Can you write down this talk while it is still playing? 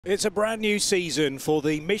It's a brand new season for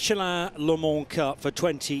the Michelin Le Mans Cup for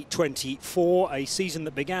 2024, a season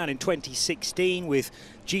that began in 2016 with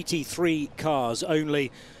GT3 cars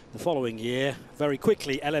only. The following year, very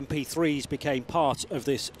quickly, LMP3s became part of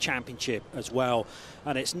this championship as well.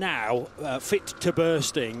 And it's now fit to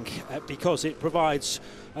bursting because it provides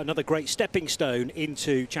another great stepping stone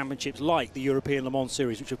into championships like the European Le Mans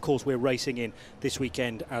Series, which of course we're racing in this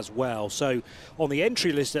weekend as well. So on the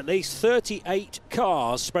entry list, at least 38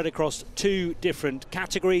 cars spread across two different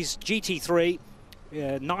categories. GT3,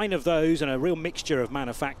 9 of those, and a real mixture of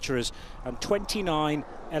manufacturers, and 29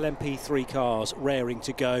 LMP3 cars raring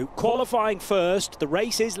to go. Qualifying first, the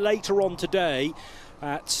race is later on today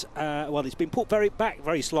at, well, it's been put back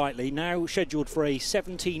very slightly, now scheduled for a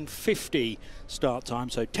 17:50 start time,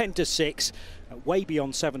 so 10 to 6, way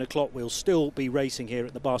beyond 7 o'clock. We'll still be racing here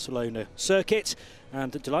at the Barcelona circuit,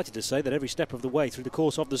 and delighted to say that every step of the way through the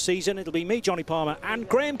course of the season, it'll be me, Johnny Palmer, and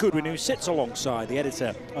Graham Goodwin, who sits alongside the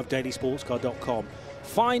editor of dailysportscar.com.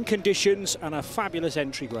 Fine conditions and a fabulous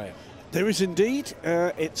entry, Graham. There is indeed.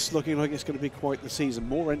 It's looking like it's going to be quite the season.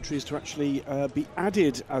 More entries to actually be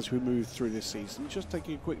added as we move through this season. Just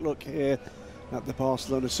taking a quick look here at the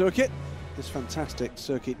Barcelona circuit. This fantastic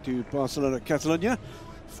circuit to Barcelona, Catalonia.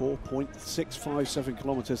 4.657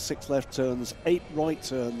 kilometres, 6 left turns, 8 right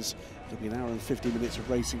turns. It'll be an hour and 50 minutes of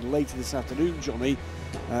racing later this afternoon, Johnny.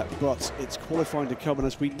 But it's qualifying to come, and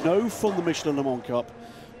as we know from the Michelin Le Mans Cup,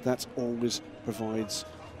 that always provides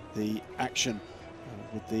the action.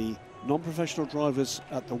 With the non-professional drivers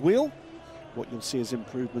at the wheel, what you'll see is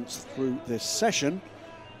improvements through this session.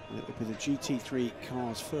 It will be the GT3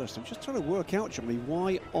 cars first. I'm just trying to work out, Johnny,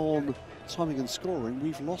 why on timing and scoring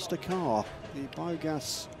we've lost a car. The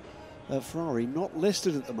biogas Ferrari not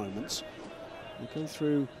listed at the moment. We'll go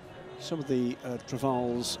through some of the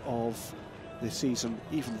travails of this season,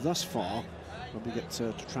 even thus far, when we get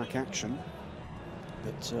to track action.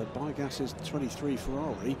 But biogas's 23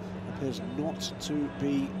 Ferrari appears not to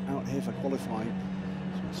be out here for qualifying.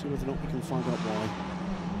 So we'll see whether or not we can find out why.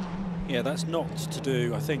 Yeah, that's not to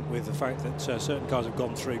do, I think, with the fact that certain cars have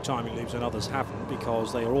gone through timing loops and others haven't,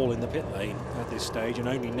 because they are all in the pit lane at this stage and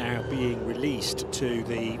only now being released to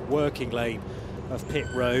the working lane of pit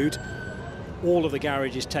road. All of the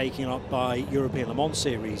garage is taken up by European Le Mans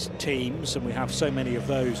Series teams, and we have so many of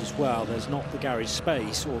those as well. There's not the garage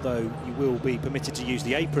space, although you will be permitted to use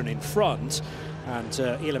the apron in front, and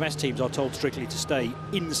ELMS teams are told strictly to stay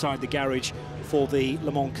inside the garage for the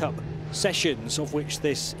Le Mans Cup sessions, of which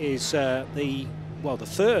this is the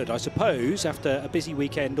third, I suppose, after a busy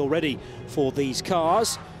weekend already for these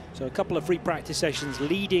cars. So a couple of free practice sessions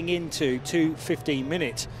leading into 2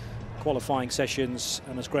 15-minute qualifying sessions,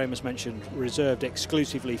 and as Graham has mentioned, reserved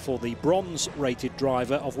exclusively for the bronze rated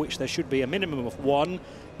driver, of which there should be a minimum of 1.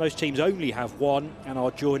 Most teams only have 1 and are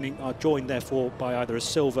joined therefore by either a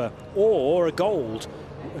silver or a gold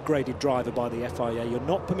graded driver by the FIA. You're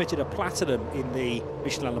not permitted a platinum in the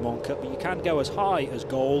Michelin Le Mans Cup, but you can go as high as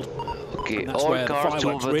gold. Okay, all cars to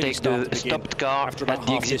overtake the stopped car at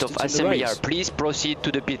the exit of assembly yard. Please proceed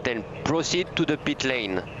to the pit lane. Proceed to the pit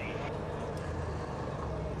lane.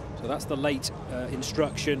 So that's the late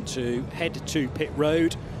instruction to head to pit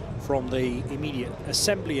road from the immediate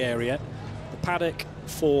assembly area. The paddock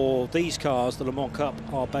for these cars, the Le Mans Cup,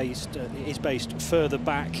 is based further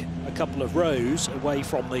back a couple of rows away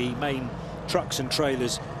from the main trucks and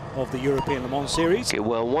trailers of the European Le Mans Series. Okay,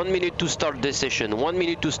 well, 1 minute to start the session. 1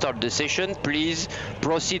 minute to start the session. Please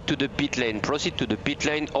proceed to the pit lane. Proceed to the pit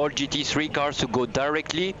lane. All GT3 cars to go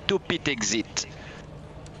directly to pit exit.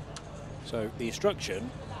 So the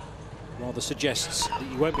instruction rather suggests that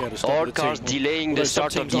you won't be able to stop. All cars delaying the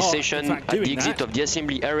start of this session at the exit of the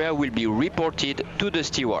assembly area will be reported to the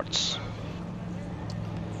stewards.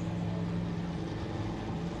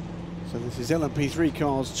 So this is LMP3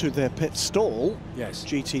 cars to their pit stall. Yes.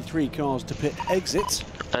 GT3 cars to pit exit.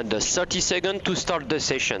 And 30 seconds to start the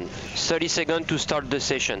session. 30 seconds to start the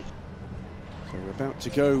session. So we're about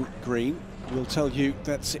to go green. We'll tell you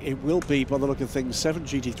that it will be, by the look of things, 7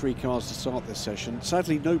 GT3 cars to start this session.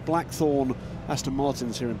 Sadly, no Blackthorn Aston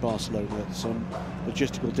Martins here in Barcelona. Some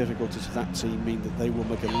logistical difficulties for that team mean that they will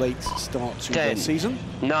make a late start to their season.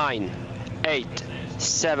 9, 8,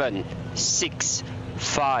 7, 6,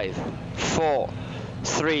 5, 4,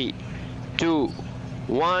 3, 2,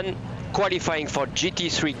 1. Qualifying for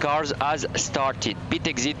GT3 cars has started. Pit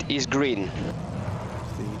exit is green.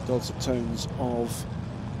 The dulcet tones of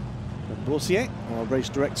Boursier, our race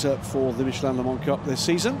director for the Michelin Le Mans Cup this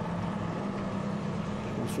season.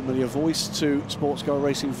 A familiar voice to sports car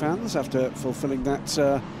racing fans after fulfilling that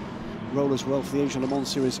role as well for the Asian Le Mans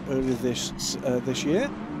Series earlier this year.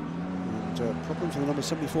 And problem for the number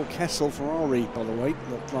 74 Kessel Ferrari, by the way.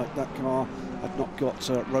 Looked like that car had not got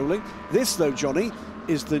rolling. This, though, Johnny,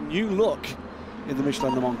 is the new look in the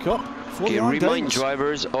Michelin Le Mans Cup. Okay, remind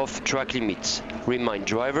drivers of track limits. Remind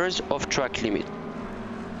drivers of track limit.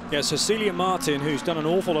 Yeah, Cecilia Martin, who's done an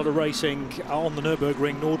awful lot of racing on the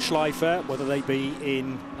Nürburgring Nordschleife, whether they be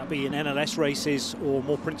in NLS races or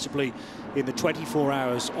more principally in the 24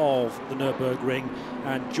 hours of the Nürburgring,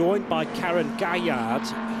 and joined by Karen Gaillard,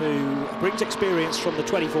 who brings experience from the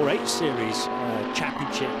 24H Series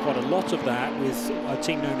Championship, quite a lot of that, with a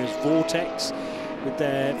team known as Vortex, with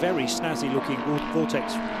their very snazzy looking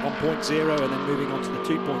Vortex 1.0 and then moving on to the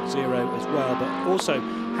 2.0 as well, but also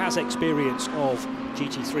has experience of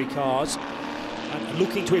GT3 cars and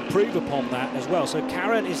looking to improve upon that as well. So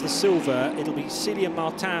Karen is the silver. It'll be Celia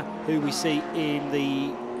Martin who we see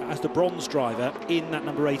as the bronze driver in that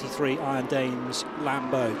number 83 Iron Dames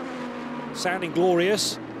Lambo. Sounding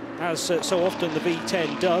glorious, as so often the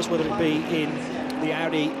V10 does, whether it be in the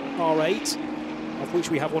Audi R8, of which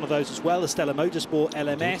we have one of those as well, the Stella Motorsport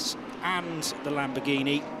LMS, and the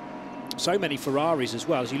Lamborghini. So many Ferraris as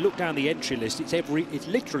well. As you look down the entry list, it's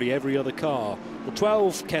literally every other car. The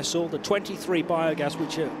 12 Kessel, the 23 Biogas,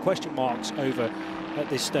 which are question marks over at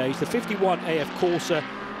this stage, the 51 AF Corsa,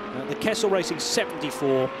 the Kessel Racing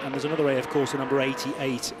 74, and there's another AF Corsa number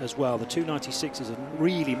 88 as well. The 296s have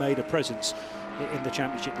really made a presence in the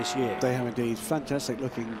championship this year. They have indeed. Fantastic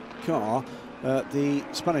looking car. The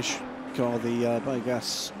Spanish car, the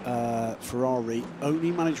Biogas Ferrari,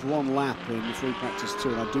 only managed one lap in the free practice 2,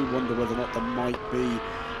 and I do wonder whether or not there might be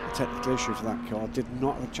a technical issue for that car. Did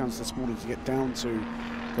not have a chance this morning to get down to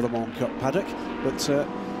the Le Mans Cup paddock, but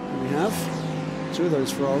we have two of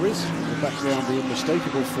those Ferraris in the background, the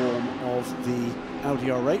unmistakable form of the Audi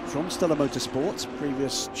R8 from Stella Motorsports,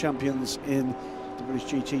 previous champions in the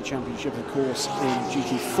British GT Championship, of course, in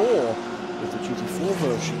GT4, with the GT4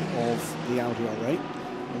 version of the Audi R8.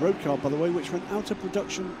 A road car, by the way, which went out of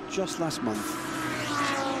production just last month.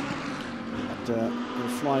 We're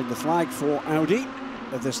flying the flag for Audi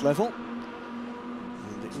at this level.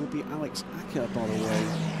 And it will be Alex Acker, by the way,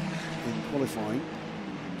 in qualifying.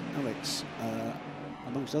 Alex,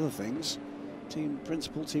 amongst other things, team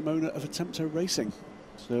principal, team owner of Attempto Racing.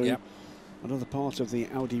 So yep, another part of the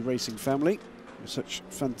Audi racing family, with such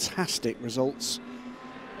fantastic results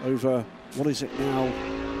over, what is it now?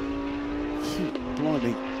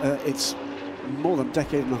 Blimey, it's more than a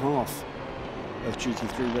decade and a half of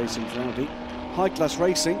GT3 racing for Audi. High-class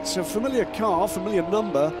racing, it's a familiar car, familiar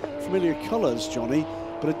number, familiar colours, Johnny,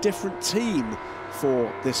 but a different team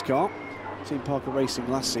for this car. Team Parker Racing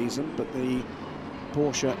last season, but the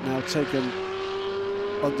Porsche now taken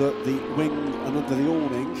under the wing and under the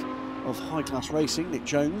awning of high-class racing. Nick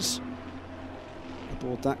Jones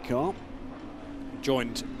aboard that car.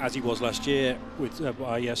 Joined, as he was last year, with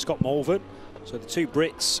by Scott Malvern. So the two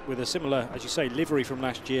Brits with a similar, as you say, livery from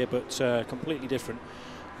last year, but completely different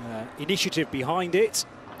initiative behind it.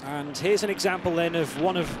 And here's an example then of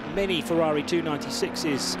one of many Ferrari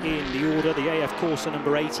 296s in the order, the AF Corsa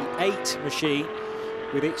number 88 machine,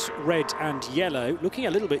 with its red and yellow, looking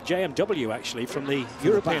a little bit JMW actually from the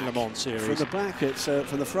European Le Mans series. From the back, it's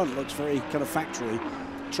from the front, looks very kind of factory.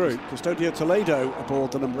 True. Custodio Toledo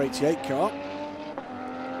aboard the number 88 car.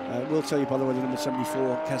 We'll tell you, by the way, the number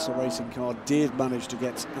 74 Kessel Racing car did manage to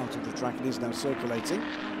get out of the track and is now circulating.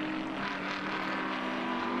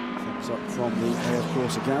 Thumbs up from the AF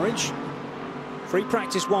Corsa garage. Free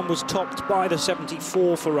practice 1 was topped by the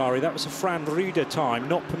 74 Ferrari. That was a Fran Ruder time,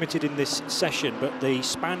 not permitted in this session, but the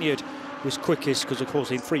Spaniard was quickest because, of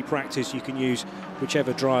course, in free practice you can use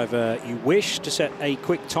whichever driver you wish to set a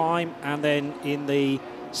quick time. And then in the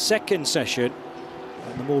second session,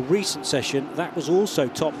 and the more recent session, that was also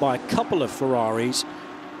topped by a couple of Ferraris,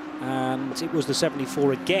 and it was the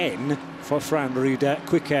 74 again for Fran Ruder,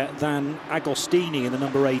 quicker than Agostini in the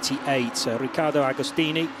number 88. So Riccardo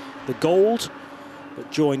Agostini, the gold, but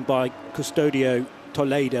joined by Custodio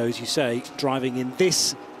Toledo, as you say, driving in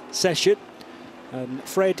this session. And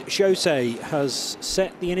Fred Chaussee has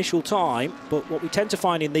set the initial time, but what we tend to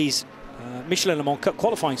find in these Michelin Le Mans Cup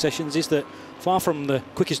qualifying sessions is that far from the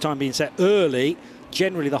quickest time being set early,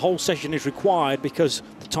 generally the whole session is required because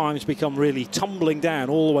the times become really tumbling down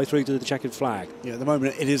all the way through to the checkered flag. Yeah, at the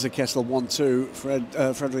moment it is a Kessel 1-2.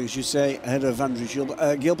 Frederic Chaussee ahead of Andrew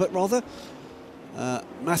Gilbert, rather.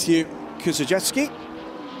 Matthew Kusajetski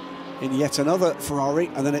in yet another Ferrari,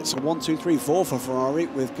 and then it's a 1-2-3-4 for Ferrari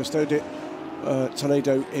with Custodio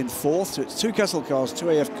Toledo in fourth. So it's two Kessel cars, two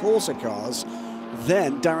AF Corsa cars,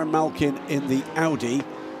 then Darren Malkin in the Audi.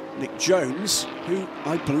 Nick Jones, who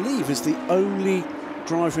I believe is the only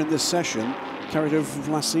driver in this session carried over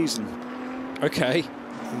from last season. Okay.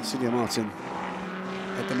 And Silvia Martin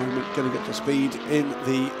at the moment getting up to speed in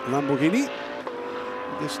the Lamborghini.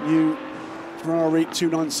 This new Ferrari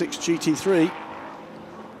 296 GT3,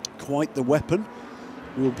 quite the weapon.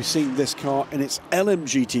 We will be seeing this car in its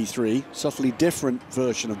LMGT3, subtly different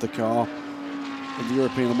version of the car, in the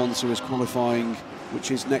European Le Mans Series qualifying,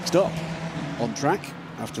 which is next up on track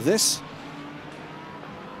after this.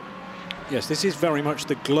 Yes, this is very much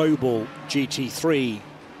the global GT3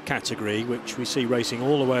 category, which we see racing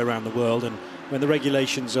all the way around the world. And when the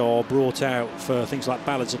regulations are brought out for things like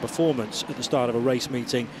balance of performance at the start of a race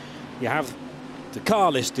meeting, you have the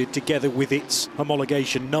car listed together with its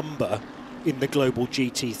homologation number in the global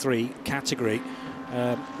GT3 category.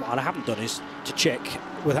 What I haven't done is to check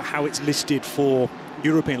how it's listed for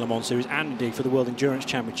European Le Mans Series and indeed for the World Endurance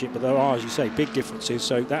Championship, but there are, as you say, big differences,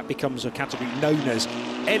 so that becomes a category known as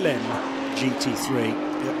LMGT3.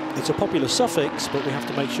 Yep. It's a popular suffix, but we have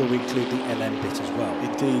to make sure we include the LM bit as well.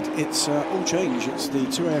 Indeed, it's all change. It's the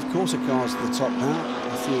two AF Corsa cars at the top now.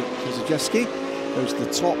 Matthew Kozajewski goes to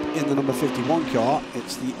the top in the number 51 car.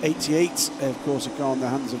 It's the 88 AF Corsa car in the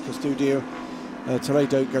hands of Custodio.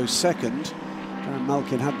 Toledo goes second. Darren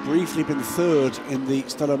Malkin had briefly been third in the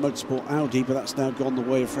Stella Motorsport Audi, but that's now gone the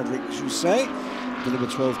way of Frederic Jousset, the number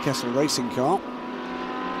 12 Kessel Racing car.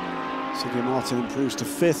 Silvia Martin improves to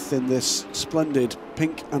fifth in this splendid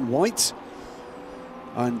pink and white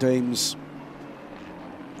Iron Dames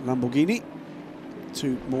Lamborghini.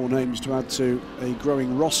 Two more names to add to a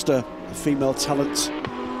growing roster of female talent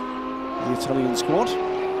in the Italian squad.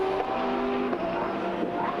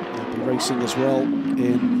 They'll be racing as well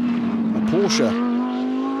in a Porsche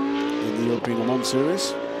in the European Le Mans Series.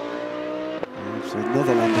 So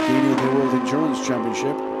another Lamborghini in the World Endurance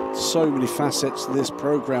Championship. So many facets to this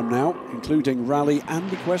programme now, including rally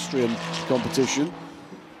and equestrian competition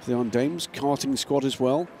for the Iron Dames, karting squad as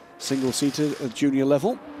well, single-seater at junior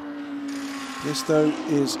level. This, though,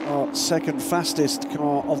 is our second fastest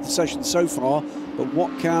car of the session so far, but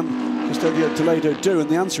what can Custodio Toledo do? And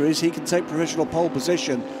the answer is he can take provisional pole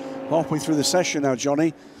position halfway through the session now,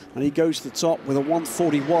 Johnny, and he goes to the top with a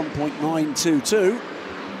 141.922.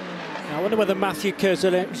 I wonder whether Matthew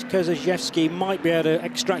Kozajewski might be able to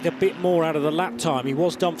extract a bit more out of the lap time. He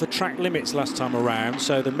was done for track limits last time around,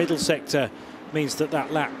 so the middle sector means that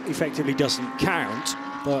that lap effectively doesn't count.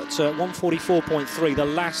 But 144.3, the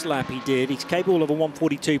last lap he did, he's capable of a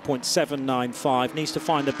 142.795, needs to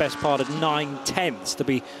find the best part of 9/10 to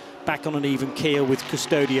be back on an even keel with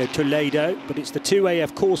Custodio Toledo. But it's the two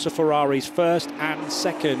AF Corsa Ferraris first and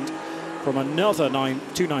second from another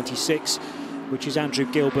 296, which is Andrew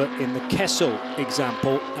Gilbert in the Kessel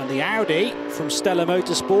example. And the Audi from Stella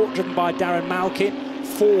Motorsport, driven by Darren Malkin,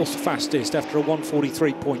 fourth fastest after a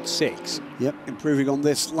 143.6. Yep, improving on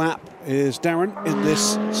this lap is Darren in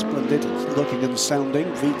this splendid looking and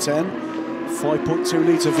sounding V10, 5.2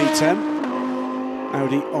 litre V10,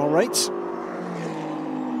 Audi R8.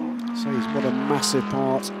 So he's what a massive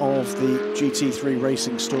part of the GT3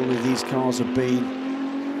 racing story these cars have been.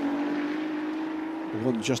 They've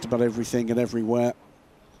won just about everything and everywhere.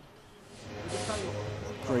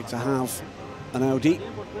 Great to have an Audi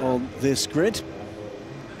on this grid.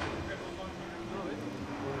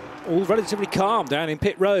 All relatively calm down in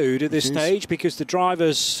pit road at this stage, because the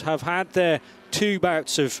drivers have had their two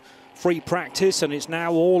bouts of free practice, and it's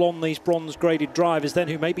now all on these bronze graded drivers then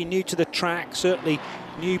who may be new to the track, certainly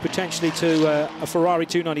new potentially to a Ferrari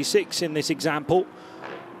 296 in this example,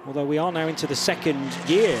 although we are now into the second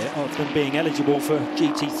year of them being eligible for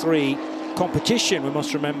GT3 competition. We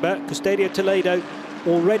must remember Custodio Toledo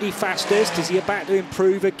already fastest. Is he about to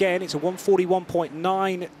improve again? It's a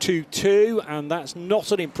 141.922, and that's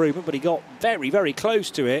not an improvement, but he got very, very close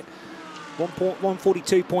to it.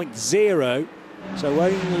 142.0, so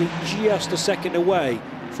only just a second away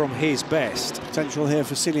from his best. Potential here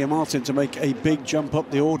for Silvia Martin to make a big jump up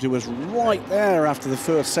the order. Was right there after the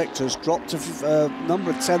first sectors, dropped to number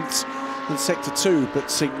of tenths in sector 2, but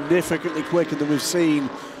significantly quicker than we've seen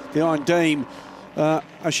the Iron Dame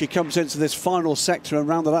as she comes into this final sector and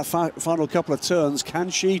round that final couple of turns. Can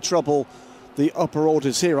she trouble the upper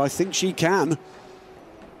orders here? I think she can.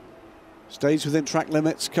 Stays within track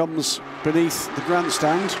limits, comes beneath the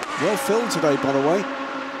grandstand. Well filled today, by the way.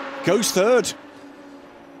 Goes third.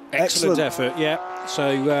 Excellent effort, yeah.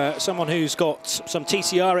 So someone who's got some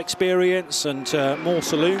TCR experience and more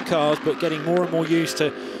saloon cars, but getting more and more used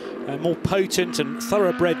to a more potent and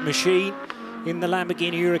thoroughbred machine in the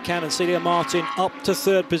Lamborghini Huracan, and Silvia Martin up to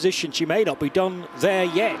third position. She may not be done there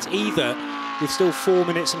yet either, with still 4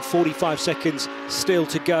 minutes and 45 seconds still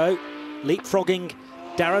to go. Leapfrogging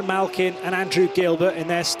Darren Malkin and Andrew Gilbert in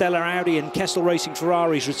their Stella Audi and Kessel Racing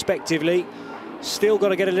Ferraris respectively. Still got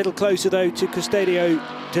to get a little closer, though, to Custodio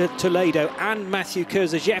Toledo and Matthew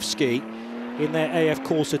Kurzajewski in their AF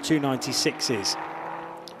Corsa 296s.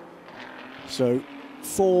 So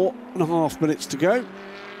 4.5 minutes to go.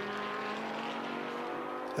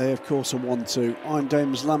 AF Corsa 1-2. Iron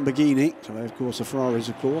Dames Lamborghini. So AF Corsa Ferraris,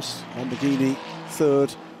 of course. Lamborghini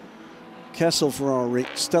third. Kessel Ferrari.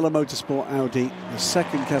 Stella Motorsport Audi. The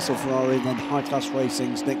second Kessel Ferrari. And then High Class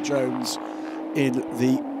Racing's Nick Jones in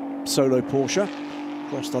the solo Porsche.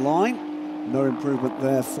 Across the line. No improvement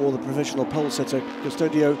there for the provisional pole setter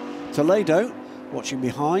Custodio Toledo. Watching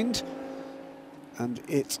behind. And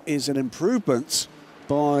it is an improvement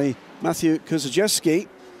by Matthew Kurzajewski.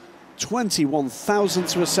 21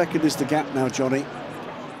 thousandths of a second is the gap now, Johnny.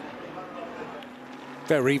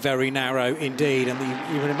 Very, very narrow indeed, and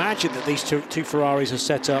you would imagine that these two Ferraris are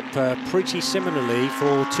set up pretty similarly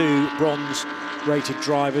for two bronze-rated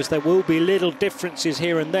drivers. There will be little differences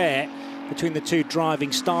here and there between the two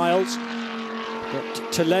driving styles,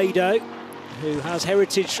 but Toledo, who has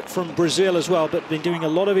heritage from Brazil as well, but been doing a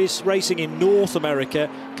lot of his racing in North America,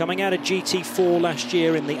 coming out of GT4 last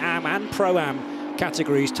year in the AM and Pro-Am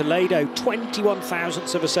categories. Toledo 21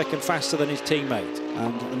 thousandths of a second faster than his teammate.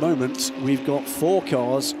 And at the moment we've got 4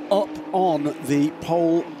 cars up on the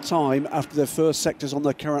pole time after their first sectors on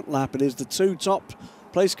their current lap. It is the 2 top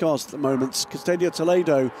place cars at the moment. Custodio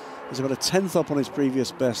Toledo is about a 10th up on his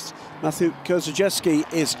previous best. Matthew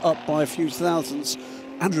Kurzajewski is up by a few thousandths.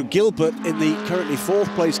 Andrew Gilbert in the currently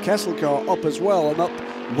 4th place Kessel car up as well,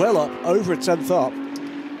 and well up, over a 10th up.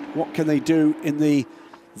 What can they do in the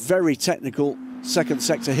very technical second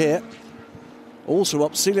sector here? Also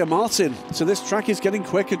up Celia Martin. So this track is getting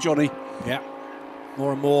quicker, Johnny. Yeah.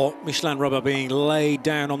 More and more Michelin rubber being laid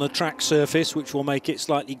down on the track surface, which will make it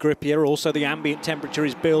slightly grippier. Also, the ambient temperature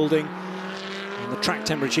is building. And the track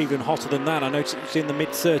temperature even hotter than that. I noticed it was in the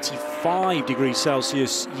mid-35 degrees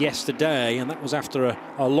Celsius yesterday, and that was after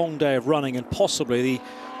a long day of running, and possibly the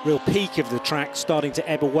real peak of the track starting to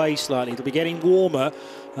ebb away slightly. It'll be getting warmer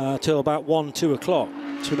till about 1-2 o'clock.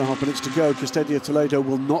 2.5 minutes to go. Custodio Toledo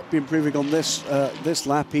will not be improving on this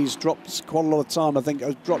lap. He's dropped quite a lot of time. I think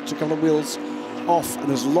has dropped a couple of wheels off and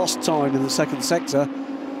has lost time in the second sector.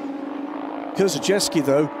 Kurzajewski,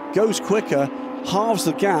 though, goes quicker, halves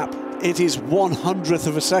the gap. It is 1/100th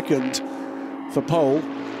of a second for pole.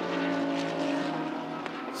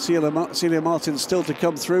 Celia Martin still to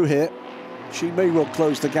come through here. She may well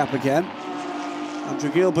close the gap again. Andrew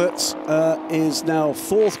Gilbert is now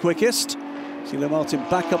 4th quickest. Celia Martin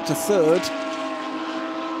back up to 3rd.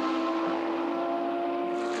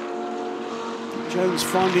 Jones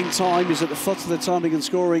finding time. He's at the foot of the timing and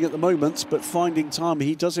scoring at the moment, but finding time,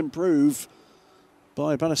 he does improve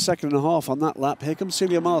by about a 1.5 seconds on that lap. Here comes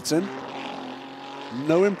Celia Martin.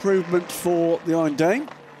 No improvement for the Iron Dame.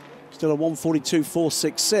 Still a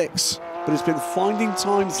 1:42.466, but it's been finding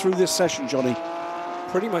time through this session, Johnny.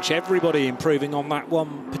 Pretty much everybody improving on that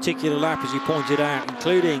one particular lap, as you pointed out,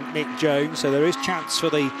 including Nick Jones. So there is chance for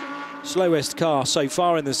the slowest car so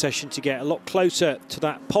far in the session to get a lot closer to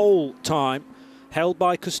that pole time, held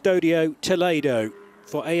by Custodio Toledo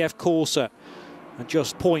for AF Corsa. And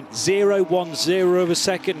just 0.010 of a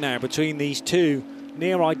second now between these two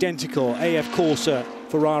near identical AF Corsa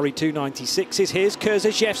Ferrari 296s. Here's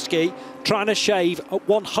Kurzajewski trying to shave a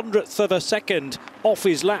 1/100th of a second off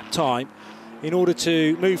his lap time in order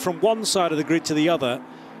to move from one side of the grid to the other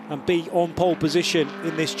and be on pole position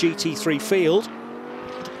in this GT3 field.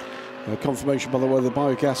 Confirmation, by the way, the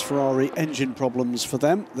biogas Ferrari engine problems for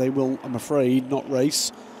them. They will, I'm afraid, not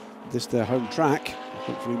race this their home track.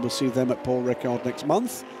 Hopefully we'll see them at Paul Ricard next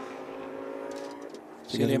month.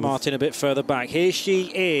 Celia Martin a bit further back. Here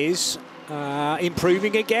she is,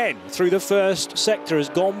 improving again through the first sector, has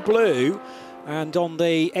gone blue, and on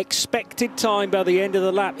the expected time by the end of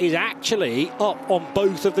the lap is actually up on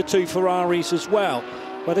both of the two Ferraris as well.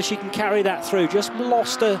 Whether she can carry that through, just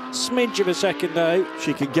lost a smidge of a second though.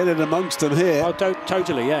 She can get in amongst them here. Oh,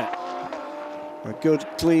 totally, yeah. A good,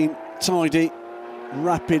 clean, tidy,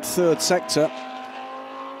 rapid 3rd sector.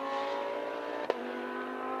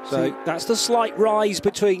 So that's the slight rise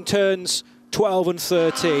between turns 12 and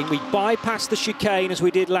 13. We bypassed the chicane as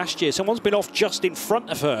we did last year. Someone's been off just in front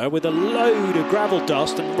of her with a load of gravel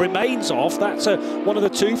dust and remains off. That's one of the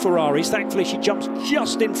two Ferraris. Thankfully, she jumps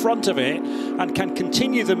just in front of it and can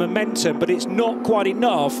continue the momentum, but it's not quite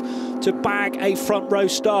enough to bag a front row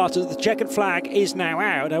start as the checkered flag is now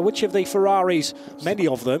out. Now, which of the Ferraris, many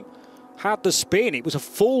of them, had the spin? It was a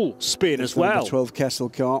full spin as well. The 12 Kessel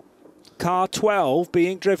car. Car 12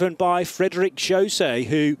 being driven by Frederic Jose,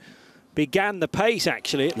 who began the pace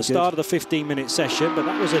actually at the start of the 15-minute session, but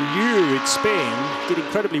that was a lurid spin. Did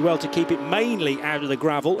incredibly well to keep it mainly out of the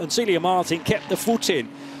gravel, and Celia Martin kept the foot in.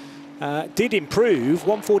 Did improve.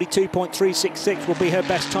 1:42.366 will be her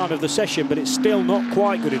best time of the session, but it's still not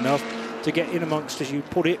quite good enough to get in amongst, as you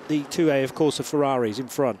put it, the 2A, of course, of Ferraris in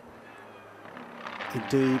front.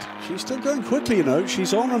 Indeed. She's still going quickly, you know.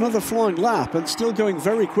 She's on another flying lap and still going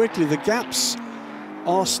very quickly. The gaps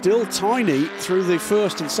are still tiny through the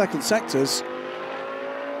first and second sectors.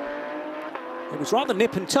 It was rather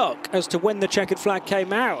nip and tuck as to when the checkered flag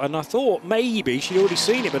came out, and I thought maybe she'd already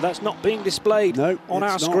seen it, but that's not being displayed on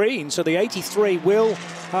our screen. So the 83 will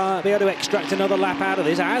be able to extract another lap out of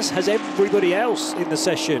this, as has everybody else in the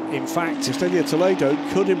session, in fact. Estevia Toledo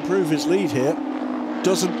could improve his lead here.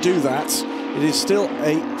 Doesn't do that. It is still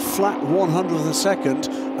a flat 100th of a second,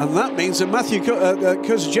 and that means that Matthew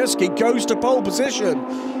Kurzajewski goes to pole position,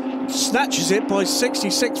 snatches it by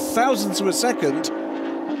 66 thousandths of a second.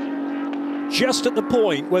 Just at the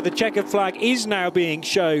point where the checkered flag is now being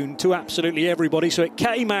shown to absolutely everybody, so it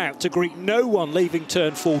came out to greet no one leaving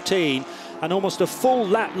turn 14, and almost a full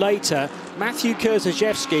lap later, Matthew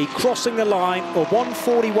Kurzajewski crossing the line for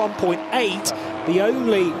 141.8, the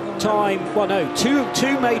only time, well no, two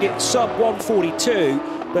made it sub 142,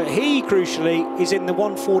 but he crucially is in the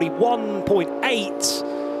 141.8,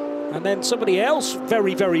 and then somebody else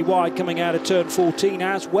very, very wide coming out of turn 14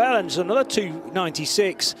 as well, and it's another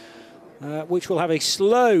 296. Which will have a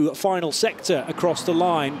slow final sector across the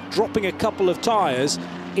line, dropping a couple of tyres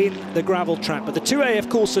in the gravel trap. But the 2A, of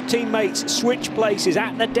course, the teammates switch places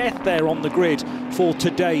at the death there on the grid for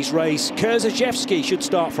today's race. Kurzajewski should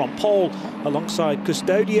start from pole alongside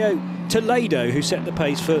Custodio Toledo, who set the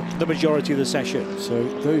pace for the majority of the session. So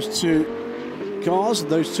those two cars,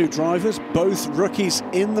 those two drivers, both rookies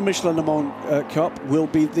in the Michelin Le Mans Cup, will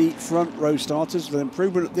be the front row starters. With an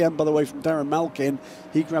improvement at the end, by the way, from Darren Malkin.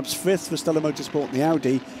 He grabs 5th for Stella Motorsport in the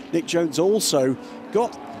Audi. Nick Jones also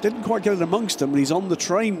didn't quite get it amongst them, and he's on the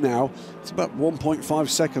train now. It's about 1.5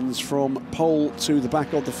 seconds from pole to the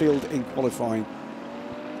back of the field in qualifying.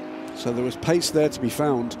 So there was pace there to be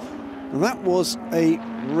found. And that was a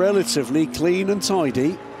relatively clean and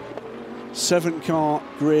tidy 7-car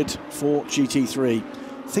grid for GT3.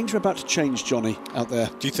 Things are about to change, Johnny, out there.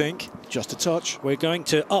 Do you think? Just a touch. We're going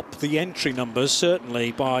to up the entry numbers,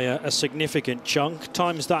 certainly, by a significant chunk.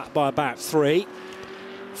 Times that by about 3.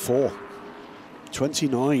 4.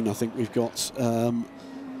 29, I think we've got.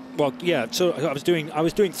 Well, yeah, so I was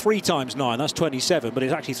doing 3 times 9, that's 27, but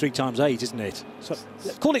it's actually 3 times 8, isn't it? So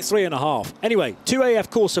call it 3.5. Anyway, 2A, of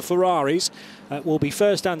course, of Ferraris will be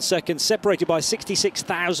first and second, separated by 66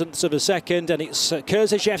 thousandths of a second, and it's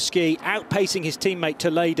Kurzajewski outpacing his teammate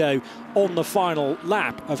Toledo on the final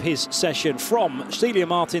lap of his session from Celia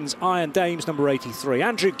Martin's Iron Dames number 83.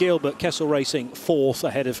 Andrew Gilbert, Kessel Racing, 4th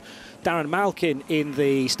ahead of Darren Malkin in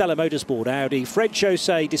the Stella Motorsport Audi. Fred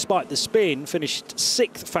Chaussee, despite the spin, finished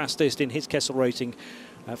 6th fastest in his Kessel Racing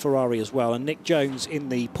Ferrari as well. And Nick Jones in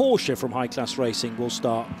the Porsche from High Class Racing will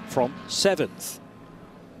start from 7th.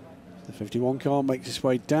 The 51 car makes its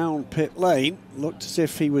way down pit lane. Looked as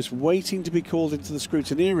if he was waiting to be called into the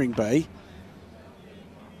scrutineering bay.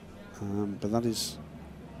 But that is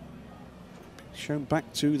shown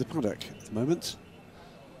back to the paddock at the moment.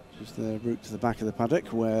 Is the route to the back of the paddock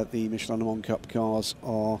where the Michelin Le Mans Cup cars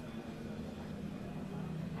are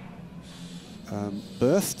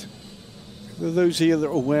berthed. For those here that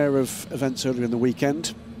are aware of events earlier in the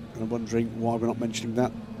weekend and are wondering why we're not mentioning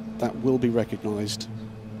that, that will be recognised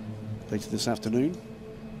later this afternoon.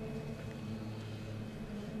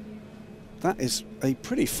 That is a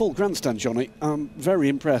pretty full grandstand, Johnny. I'm very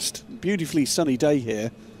impressed. Beautifully sunny day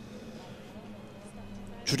here.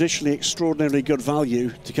 Traditionally extraordinarily good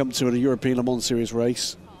value to come to a European Le Mans Series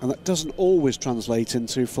race, and that doesn't always translate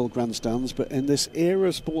into full grandstands, but in this era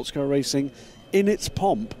of sports car racing, in its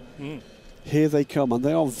pomp, here they come, and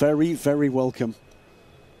they are very, very welcome.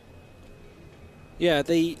 Yeah,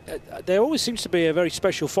 there always seems to be a very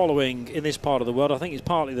special following in this part of the world. I think it's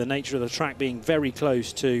partly the nature of the track being very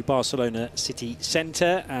close to Barcelona city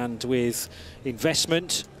centre, and with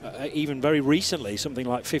investment, even very recently, something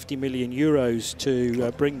like 50 million euros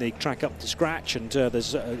to bring the track up to scratch. And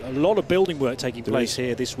there's a lot of building work taking place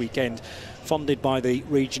here this weekend, funded by the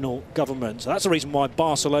regional government. So that's the reason why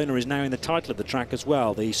Barcelona is now in the title of the track as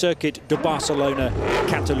well, the Circuit de Barcelona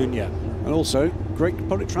Catalunya. And also, great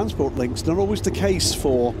public transport links. Not always the case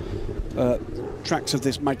for tracks of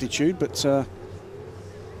this magnitude, but you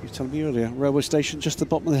were telling me earlier, railway station just at the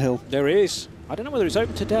bottom of the hill. There is. I don't know whether it's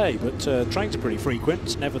open today, but trains are pretty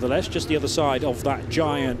frequent. Nevertheless, just the other side of that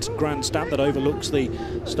giant grandstand that overlooks the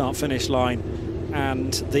start-finish line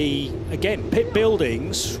and the, again, pit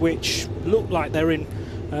buildings, which look like they're in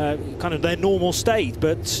kind of their normal state,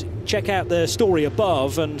 but check out the story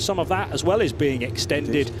above, and some of that as well is being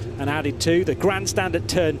extended and added to. The grandstand at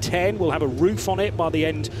turn 10 will have a roof on it by the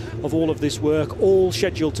end of all of this work, all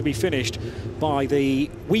scheduled to be finished by the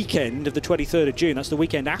weekend of the 23rd of June. That's the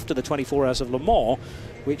weekend after the 24 Hours of Le Mans,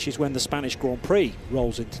 which is when the Spanish Grand Prix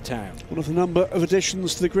rolls into town. One of the number of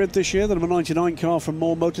additions to the grid this year, the number 99 car from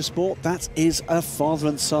More Motorsport. That is a father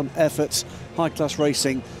and son effort. High-class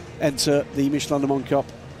racing enter the Michelin Le Mans Cup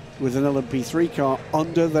with an LMP3 car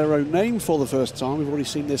under their own name for the first time. We've already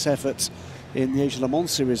seen this effort in the Asia Le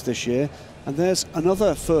Mans series this year. And there's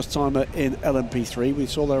another first-timer in LMP3. We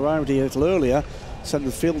saw their Audi a little earlier.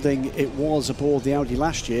 Centre fielding it was aboard the Audi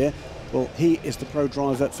last year. Well, he is the pro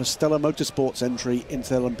driver for Stella Motorsports' entry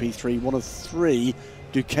into LMP3, one of 3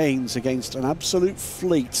 Ducanes against an absolute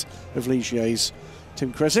fleet of Ligiers.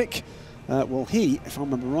 Tim Kresick, well, he, if I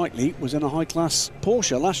remember rightly, was in a high-class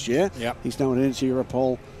Porsche last year. Yep. He's now in an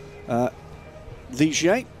Europol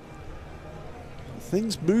Ligier.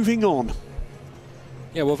 Things moving on.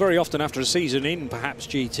 Yeah, well, very often after a season in perhaps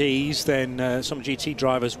GTs, then some GT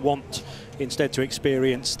drivers want instead to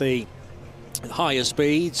experience the higher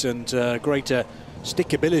speeds and greater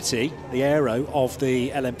stickability, the aero of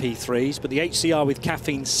the LMP3s. But the HCR with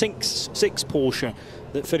Caffeine 6 Porsche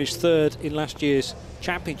that finished 3rd in last year's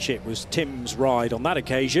championship was Tim's ride on that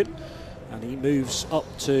occasion, and he moves up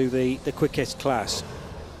to the quickest class.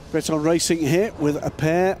 Breton Racing here with a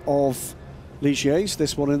pair of Ligiers,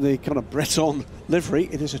 this one in the kind of Breton livery.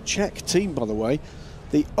 It is a Czech team, by the way.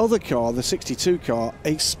 The other car, the 62 car,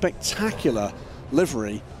 a spectacular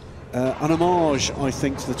livery. An homage, I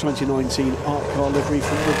think, to the 2019 Art Car livery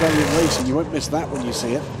from Rebellion Racing. You won't miss that when you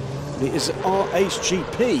see it. It is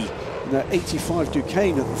RHGP in their 85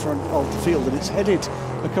 Ducane at the front of the field, and it's headed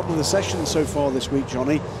a couple of the sessions so far this week,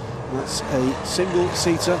 Johnny. And that's a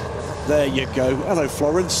single-seater. There you go. Hello,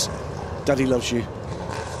 Florence. Daddy loves you.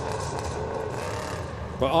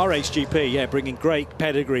 Well, RHGP, yeah, bringing great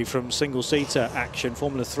pedigree from single-seater action,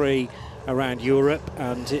 Formula 3 around Europe,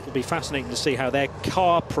 and it'll be fascinating to see how their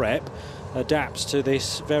car prep adapts to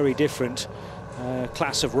this very different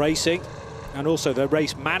class of racing, and also the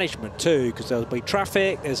race management too, because there'll be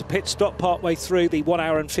traffic, there's a pit stop partway through the 1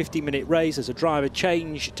 hour and 50-minute race, there's a driver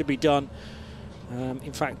change to be done.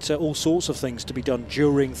 In fact, all sorts of things to be done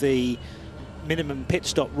during the minimum pit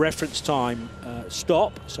stop reference time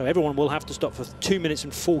stop. So everyone will have to stop for 2 minutes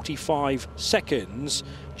and 45 seconds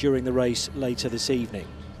during the race later this evening.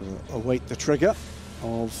 We'll await the trigger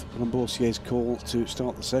of Lamborsier's call to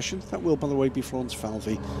start the session. That will, by the way, be Florence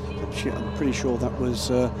Falvey. I'm pretty sure that was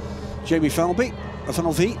Jamie Falvey,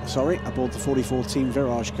 aboard the 44 Team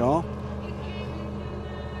Virage car.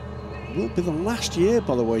 It will be the last year,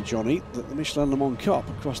 by the way, Johnny, that the Michelin Le Mans Cup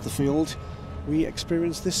across the field we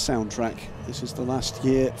experience this soundtrack. This is the last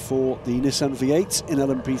year for the Nissan V8 in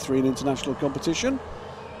LMP3 and international competition.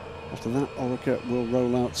 After that, Orica will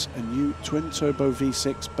roll out a new twin-turbo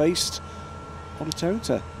V6 based on a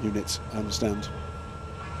Toyota unit, I understand.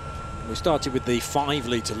 We started with the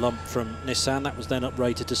 5-litre lump from Nissan. That was then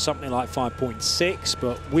uprated to something like 5.6,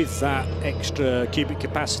 but with that extra cubic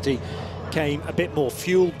capacity came a bit more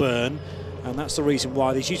fuel burn, and that's the reason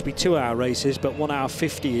why these used to be 2-hour races, but 1 hour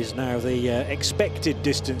 50 is now the expected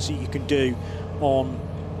distance that you can do on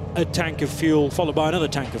a tank of fuel followed by another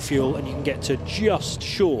tank of fuel, and you can get to just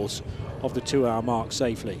short of the 2-hour mark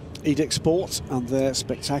safely. Edict Sport and their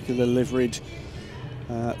spectacular liveried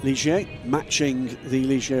Ligier, matching the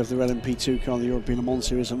Ligier of the LMP2 car in the European Le Mans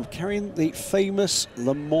Series, and carrying the famous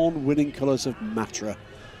Le Mans winning colours of Matra,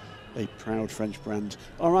 a proud French brand.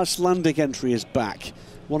 Our Icelandic entry is back,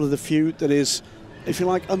 one of the few that is, if you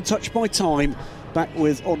like, untouched by time, back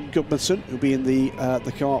with Odin Gudmundsson, who'll be in the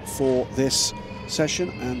car for this session,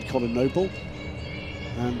 and Colin Noble.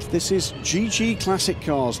 And this is GT Classic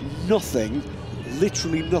cars, nothing,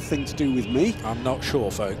 literally nothing to do with me. I'm not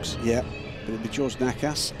sure, folks. Yeah, but it'll be George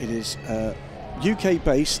Nakas. It is UK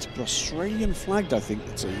based, but Australian flagged, I think,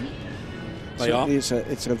 the team. They are. It's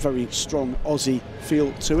a very strong Aussie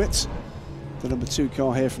feel to it. The number 2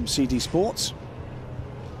 car here from CD Sports.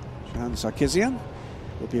 Shahan Sarkisian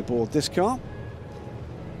will be aboard this car.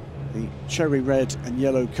 The cherry red and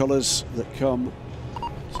yellow colours that come.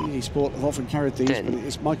 CD Sport have often carried these, 10, but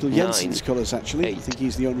it's Michael Jensen's colours actually. 8, I think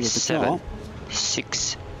he's the owner of the 7, car.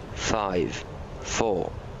 6, 5,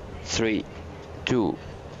 4, 3, 2,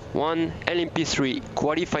 1. LMP3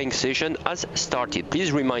 qualifying session has started.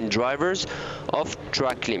 Please remind drivers of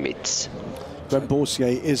track limits. Glenn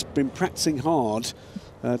Boursier has been practicing hard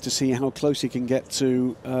to see how close he can get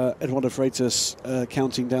to Eduardo Freitas'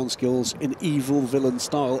 counting down skills in evil villain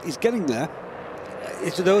style. He's getting there.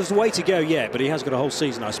 There's a way to go yet, but he has got a whole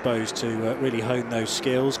season, I suppose, to really hone those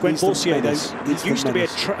skills. Gwen Boursier, though, he used to be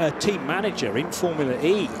a team manager in Formula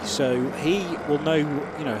E, so he will know,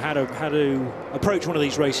 how to approach one of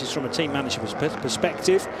these races from a team manager's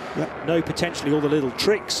perspective. Yep. Know potentially all the little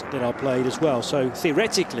tricks that are played as well. So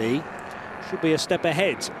theoretically, should be a step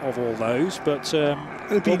ahead of all those, but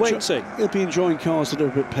we'll wait and see. He'll be enjoying cars that are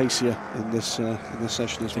a bit pacier in this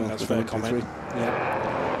session as well. That's a fair comment.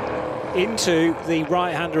 Yeah. Into the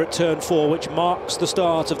right-hander at turn 4, which marks the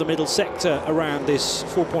start of the middle sector around this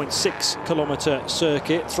 4.6 kilometre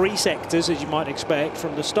circuit. 3 sectors, as you might expect,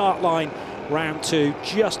 from the start line round 2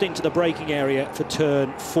 just into the braking area for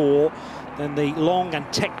turn 4. Then the long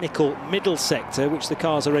and technical middle sector, which the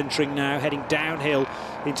cars are entering now, heading downhill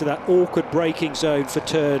into that awkward braking zone for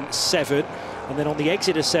turn 7. And then on the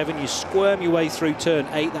exit of 7, you squirm your way through turn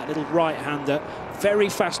 8, that little right-hander. Very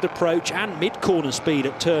fast approach and mid-corner speed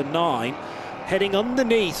at turn 9, heading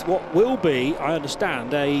underneath what will be, I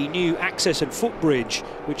understand, a new access and footbridge,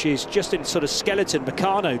 which is just in sort of skeleton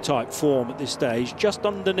Meccano type form at this stage, just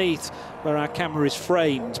underneath where our camera is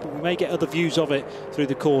framed, but we may get other views of it through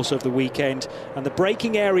the course of the weekend. And the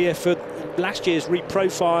braking area for last year's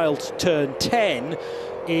reprofiled turn 10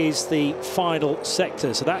 is the final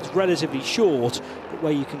sector, so that's relatively short, but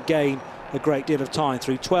where you can gain a great deal of time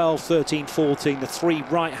through 12, 13, 14, the 3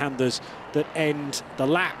 right-handers that end the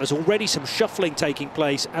lap. There's already some shuffling taking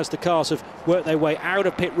place as the cars have worked their way out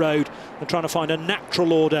of pit road and trying to find a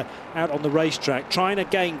natural order out on the racetrack. Trying to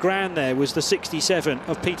gain ground there was the 67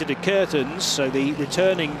 of Peter de Kurtens, so the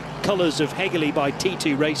returning colours of Hegerli by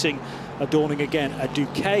T2 Racing adorning again a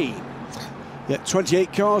Duquet. Yeah,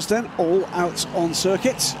 28 cars then, all out on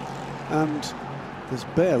circuit, and there's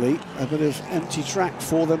barely a bit of empty track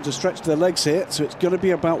for them to stretch their legs here, so it's going to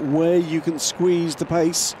be about where you can squeeze the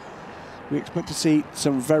pace. We expect to see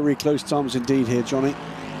some very close times indeed here, Johnny.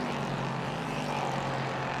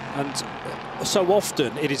 And so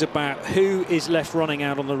often it is about who is left running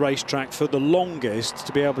out on the racetrack for the longest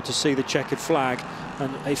to be able to see the checkered flag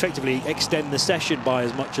and effectively extend the session by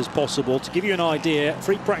as much as possible. To give you an idea,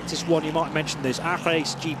 free practice 1, you might mention this,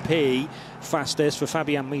 Arrace GP, fastest for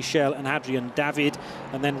Fabian Michel and Adrian David,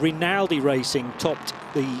 and then Rinaldi Racing topped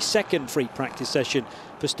the second free practice session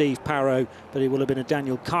for Steve Parrow, but it will have been a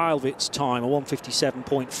Daniel Kylevitz time, a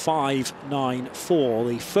 1:57.594.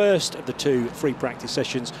 The first of the 2 free practice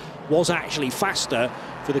sessions was actually faster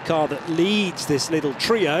for the car that leads this little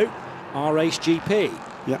trio, Arrace GP.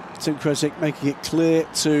 Yeah, Tim Kresick making it clear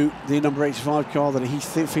to the number 85 car that he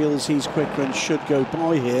feels he's quicker and should go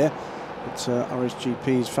by here. But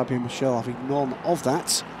RSGP's Fabien Michel having none of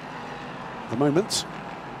that at the moment.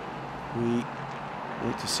 We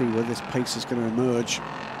wait to see where this pace is going to emerge.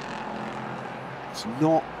 It's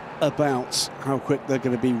not about how quick they're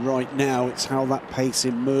going to be right now, it's how that pace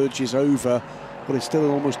emerges over what is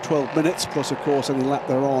still almost 12 minutes, plus of course any lap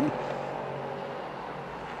they're on.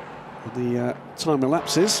 The time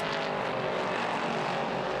elapses.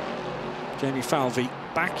 Jamie Falvey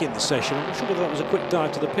back in the session. I'm not sure whether that was a quick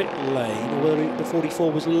dive to the pit lane or whether the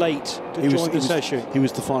 44 was late to join the session. He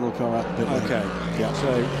was the final car out the pit lane. Okay, yeah.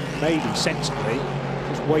 So maybe sensibly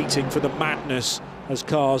just waiting for the madness as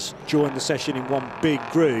cars join the session in one big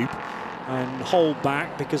group and hold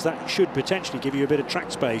back, because that should potentially give you a bit of track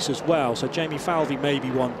space as well. So Jamie Falvey may be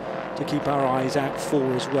one to keep our eyes out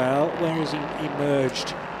for as well. Where has he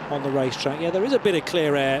emerged on the racetrack? Yeah, there is a bit of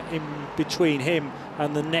clear air in between him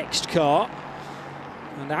and the next car,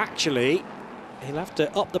 and actually he'll have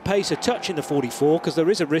to up the pace a touch in the 44, because there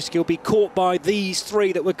is a risk he'll be caught by these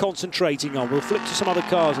 3 that we're concentrating on. We'll flip to some other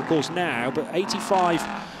cars of course now, but 85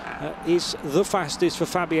 is the fastest for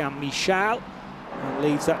Fabian Michel and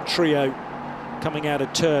leads that trio coming out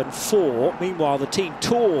of turn 4. Meanwhile the Team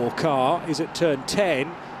Tour car is at turn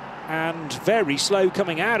 10 and very slow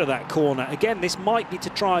coming out of that corner. Again, this might be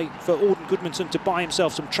to try for Auden Gudmundsson to buy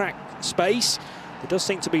himself some track space. There does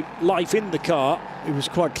seem to be life in the car. He was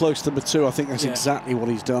quite close to number 2. I think that's exactly what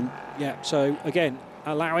he's done. Yeah, so again,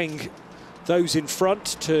 allowing those in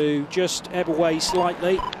front to just ebb away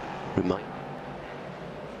slightly. We're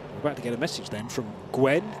about to get a message then from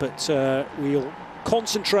Gwen, but we'll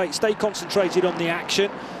stay concentrated on the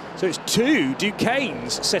action. So it's 2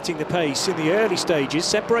 Duquesnes setting the pace in the early stages,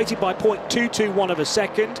 separated by 0.221 of a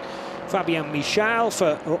second. Fabian Michel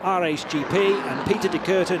for Arrace GP and Peter de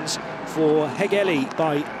Kurtens for Hegerli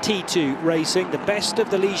by T2 Racing. The best of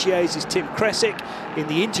the Ligiers is Tim Kresick in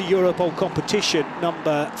the Inter-Europol competition,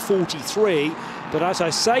 number 43. But as I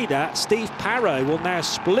say that, Steve Parrow will now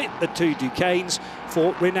split the two Duquesnes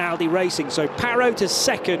for Rinaldi Racing. So Parrow to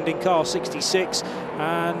second in car 66,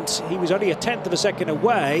 and he was only a tenth of a second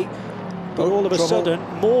away. But all of a sudden,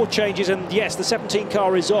 more changes, and yes, the 17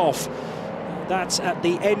 car is off. That's at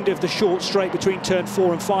the end of the short straight between turn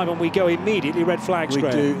 4 and 5, and we go immediately red flags. We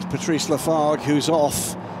do. It's Patrice Lafargue who's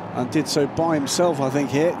off, and did so by himself, I think,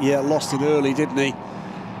 here. Yeah, lost it early, didn't he?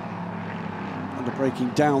 Under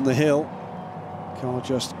braking down the hill. Car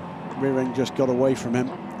just, rear end just got away from him,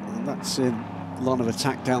 and that's in line of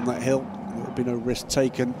attack down that hill. There will be no risk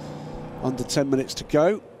taken. Under 10 minutes to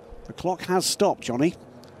go. The clock has stopped, Johnny.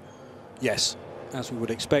 Yes, as we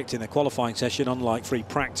would expect in a qualifying session, unlike free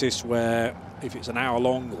practice where if it's an hour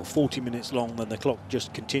long or 40 minutes long, then the clock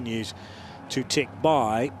just continues to tick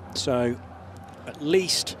by. So at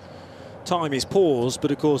least time is paused,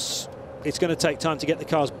 but of course it's going to take time to get the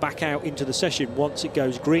cars back out into the session once it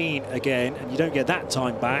goes green again, and you don't get that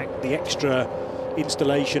time back, the extra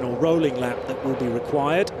installation or rolling lap that will be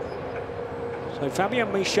required. So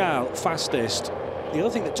Fabien Michel fastest. The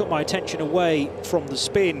other thing that took my attention away from the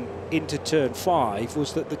spin into turn 5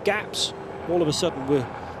 was that the gaps all of a sudden were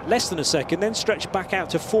less than a second, then stretched back out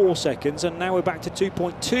to 4 seconds, and now we're back to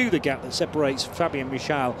 2.2, the gap that separates Fabien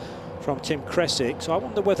Michel from Tim Kresick. So I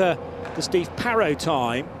wonder whether the Steve Parrow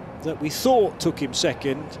time that we thought took him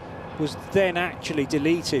second was then actually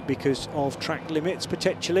deleted because of track limits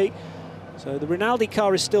potentially. So the Rinaldi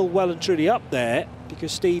car is still well and truly up there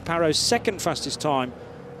because Steve Parrow's second fastest time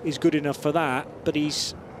is good enough for that, but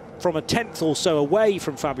he's from a tenth or so away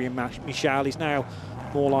from Fabien Michel. He's now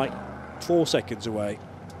more like 4 seconds away.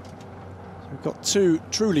 So we've got two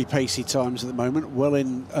truly pacey times at the moment, well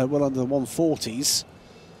under the 140s.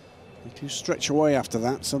 They do stretch away after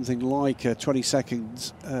that, something like 20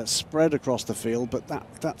 seconds spread across the field, but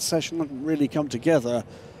that session hadn't really come together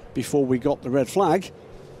before we got the red flag.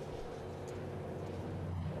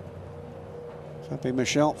 Fabien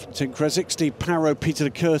Michel from Tim Kresick, Steve Parrow, Peter de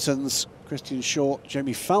Curtens, Christian Short,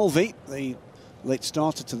 Jamie Falvey, the late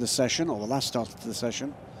starter to the session, or the last starter to the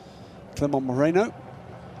session. Clement Moreno,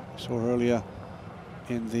 saw earlier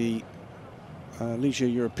in the Leisure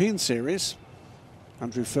European Series.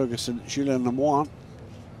 Andrew Ferguson, Julien Lemoine,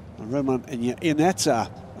 and Roman Inetta,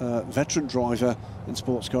 veteran driver in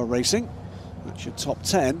sports car racing. That's your top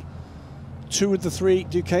 10. 2 of the 3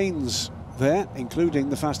 Duquesnes there, including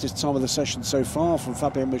the fastest time of the session so far from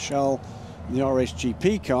Fabien Michel in the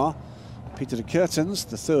RSGP car. Peter de Curtens,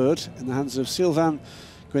 the 3rd, in the hands of Sylvain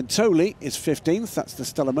Guintoli, is 15th. That's the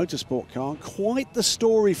Stella Motorsport car. Quite the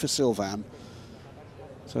story for Sylvain.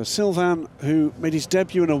 So Sylvain, who made his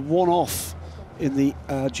debut in a one-off in the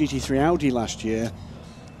GT3 Audi last year,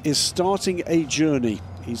 is starting a journey.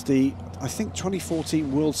 He's the, I think,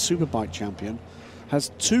 2014 World Superbike champion,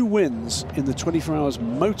 has 2 wins in the 24 Hours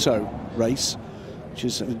Moto race, which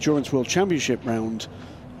is an Endurance World Championship round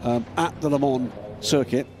at the Le Mans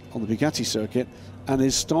circuit, on the Bugatti circuit, and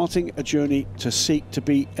is starting a journey to seek to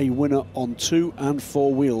be a winner on 2 and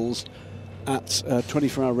 4 wheels at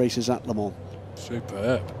 24-hour races at Le Mans.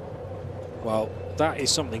 Superb. Well, that is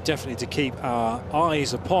something definitely to keep our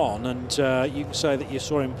eyes upon, and you can say that you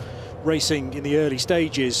saw him racing in the early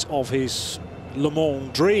stages of his Le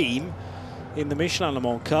Mans dream in the Michelin Le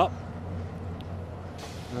Mans Cup,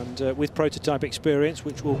 and with prototype experience,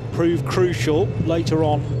 which will prove crucial later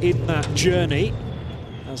on in that journey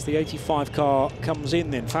as the 85 car comes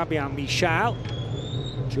in. Then Fabien Michel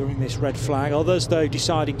during this red flag, others though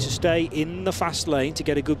deciding to stay in the fast lane to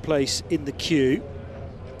get a good place in the queue.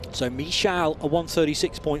 So Michel a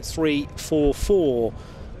 136.344,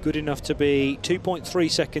 good enough to be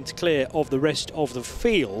 2.3 seconds clear of the rest of the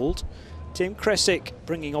field. Tim Kresick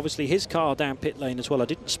bringing obviously his car down pit lane as well. I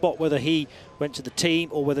didn't spot whether he went to the team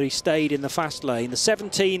or whether he stayed in the fast lane. The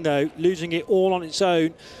 17 though, losing it all on its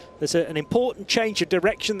own. There's an important change of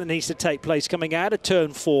direction that needs to take place coming out of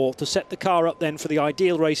turn 4 to set the car up then for the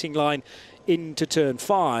ideal racing line into turn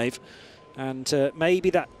 5. And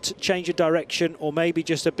maybe that change of direction, or maybe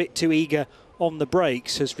just a bit too eager on the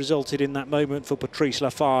brakes, has resulted in that moment for Patrice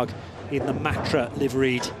Lafargue in the Matra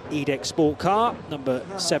liveried Edex Sport car, number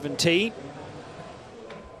 17.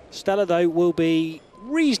 Stella, though, will be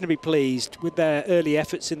reasonably pleased with their early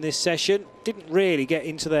efforts in this session. Didn't really get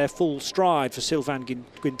into their full stride for Sylvain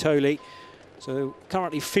Guintoli. So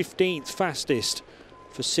currently 15th fastest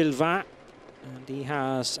for Sylvain. And he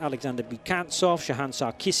has Alexander Bukantsov, Shahan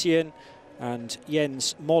Sarkisian and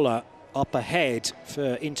Jens Moller up ahead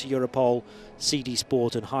for Inter-Europol, CD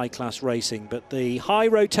Sport and High Class Racing. But the high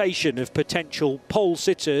rotation of potential pole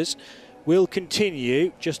sitters will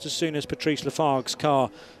continue just as soon as Patrice Lafargue's car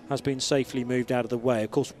has been safely moved out of the way. Of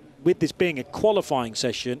course, with this being a qualifying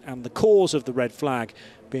session and the cause of the red flag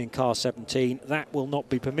being car 17, that will not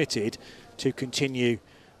be permitted to continue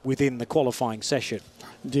within the qualifying session.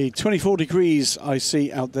 Indeed, 24 degrees I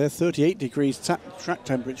see out there, 38 degrees track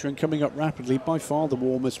temperature, and coming up rapidly, by far the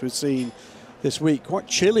warmest we've seen this week. Quite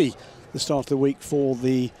chilly the start of the week for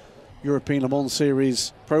the European Le Mans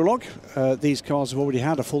Series prologue. These cars have already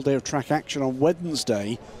had a full day of track action on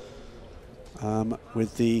Wednesday,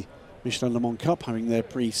 with the Michelin Le Mans Cup having their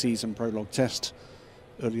pre-season prologue test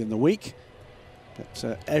early in the week.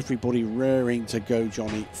 But everybody raring to go,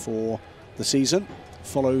 Johnny, for the season.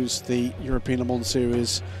 Follows the European Le Mans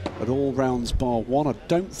Series at all rounds bar one. I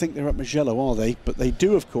don't think they're at Mugello, are they? But they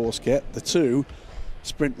do, of course, get the 2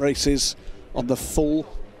 sprint races on the full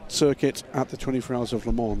circuit at the 24 Hours of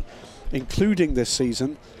Le Mans, including this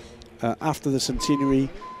season, after the centenary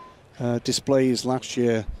displays last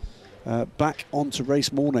year, back onto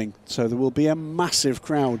race morning. So there will be a massive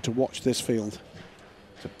crowd to watch this field.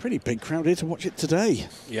 It's a pretty big crowd here to watch it today.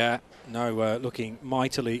 Yeah, no, looking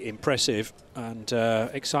mightily impressive and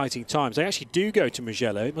exciting times. They actually do go to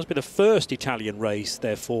Mugello. It must be the first Italian race,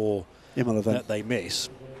 therefore, that they miss.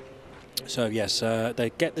 So, yes,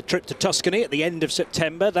 they get the trip to Tuscany at the end of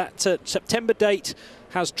September. That September date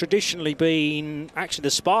has traditionally been actually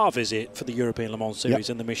the Spa visit for the European Le Mans Series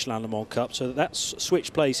and the Michelin Le Mans Cup. So that's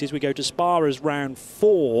switched places. We go to Spa as round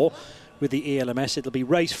 4 with the ELMS. It'll be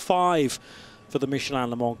race 5 for the Michelin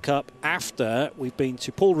Le Mans Cup after we've been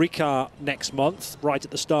to Paul Ricard next month, right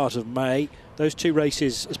at the start of May. Those 2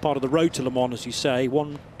 races as part of the Road to Le Mans, as you say,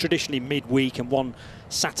 one traditionally midweek and one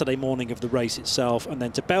Saturday morning of the race itself, and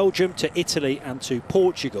then to Belgium, to Italy and to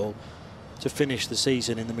Portugal to finish the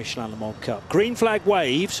season in the Michelin Le Mans Cup. Green flag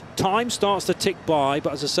waves, time starts to tick by,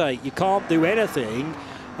 but as I say, you can't do anything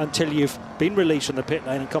until you've been released from the pit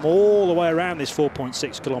lane and come all the way around this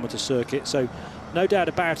 4.6 kilometre circuit. So no doubt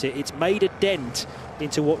about it, it's made a dent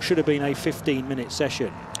into what should have been a 15-minute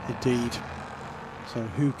session. Indeed. So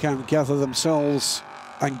who can gather themselves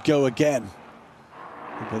and go again?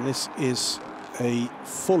 But this is a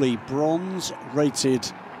fully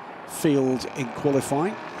bronze-rated field in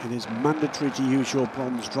qualifying. It is mandatory to use your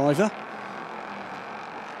bronze driver.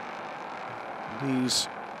 These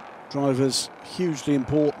drivers, hugely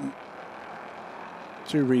important.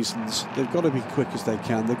 2 reasons. They've got to be quick as they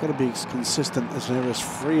can. They've got to be as consistent as they're as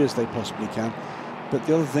free as they possibly can. But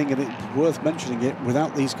the other thing, and it's worth mentioning it,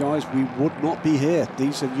 without these guys, we would not be here.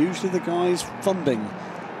 These are usually the guys funding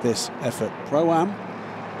this effort. Pro-Am,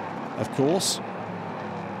 of course,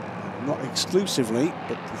 not exclusively,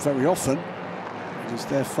 but very often, it is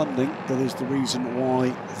their funding that is the reason why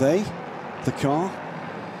they, the car,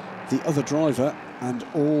 the other driver, and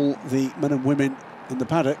all the men and women in the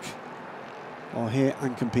paddock are here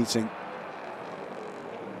and competing.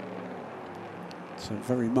 So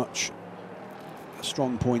very much a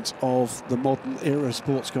strong point of the modern era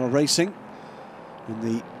sports car racing. And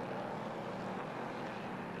the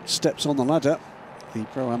steps on the ladder, the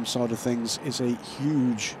Pro-Am side of things, is a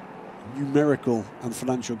huge numerical and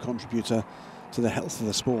financial contributor to the health of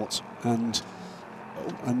the sport, and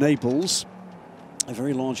enables a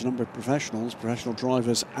very large number of professionals, professional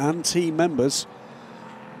drivers and team members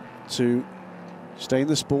to stay in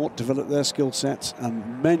the sport, develop their skill sets,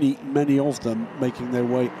 and many of them making their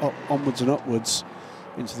way up, onwards and upwards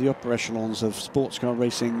into the upper echelons of sports car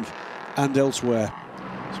racing and elsewhere.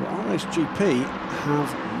 So RSGP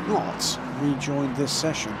have not rejoined this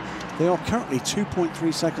session. They are currently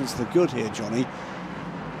 2.3 seconds to the good here, Johnny.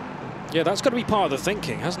 Yeah, that's got to be part of the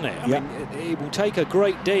thinking, hasn't it? I mean, it will take a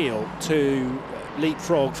great deal to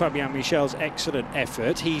leapfrog Fabien Michel's excellent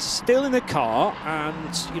effort. He's still in the car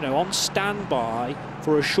and, you know, on standby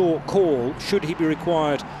for a short call should he be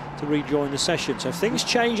required to rejoin the session. So if things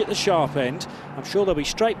change at the sharp end, I'm sure they'll be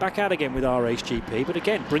straight back out again with RSGP, but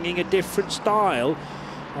again, bringing a different style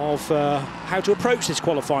of how to approach this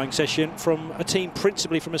qualifying session from a team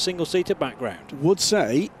principally from a single-seater background. Would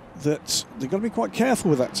say that they've got to be quite careful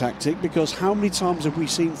with that tactic, because how many times have we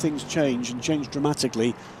seen things change and change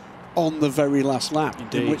dramatically on the very last lap?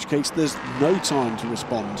 Indeed. In which case there's no time to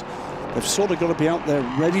respond. They've sort of got to be out there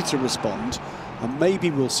ready to respond, and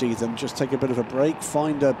maybe we'll see them just take a bit of a break,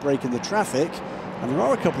 find a break in the traffic, and there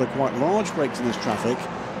are a couple of quite large breaks in this traffic,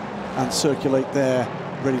 and circulate there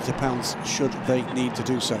ready to pounce should they need to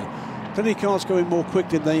do so. Plenty of cars going more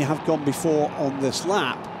quickly than they have gone before on this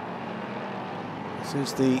lap. This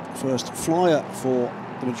is the first flyer for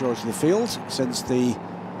the majority of the field since the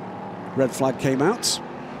red flag came out.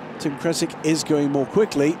 Tim Kresick is going more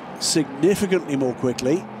quickly, significantly more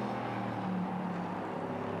quickly.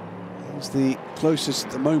 He's the closest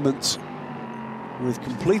at the moment with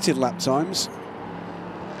completed lap times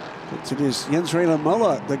But it is Jens-Reiner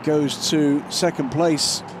Müller that goes to second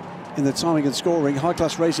place in the timing and scoring. High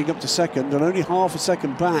Class Racing up to second, and only half a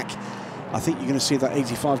second back. I think you're going to see that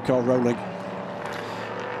 85 car rolling.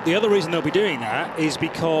 The other reason they'll be doing that is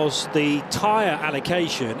because the tyre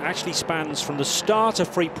allocation actually spans from the start of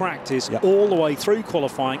free practice all the way through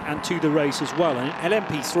qualifying and to the race as well. And in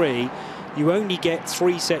LMP3, you only get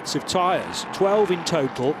 3 sets of tyres, 12 in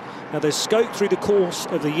total. Now there's scope through the course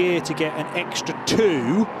of the year to get an extra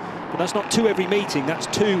 2, but that's not 2 every meeting, that's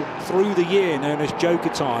 2 through the year, known as joker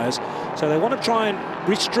tyres. So they want to try and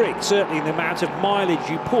restrict certainly the amount of mileage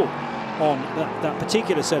you put on that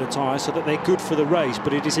particular set of tyres so that they're good for the race,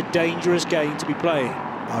 but it is a dangerous game to be playing.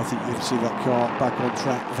 I think you'll see that car back on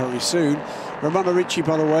track very soon. Romano Ricci,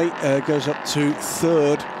 by the way, goes up to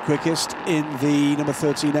 3rd quickest in the number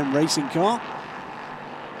 13M racing car.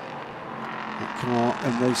 That car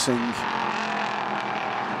and racing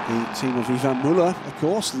the team of Ivan Müller, of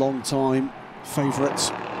course, long-time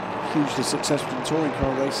favourite, hugely successful in touring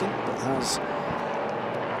car racing, but has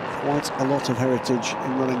quite a lot of heritage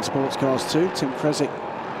in running sports cars too. Tim Kresick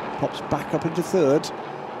pops back up into 3rd.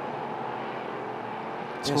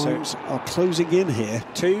 Times are closing in here.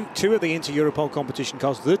 Two of the Inter-Europol competition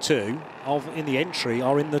cars, the 2 in the entry,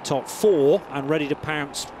 are in the top 4 and ready to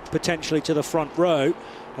pounce potentially to the front row,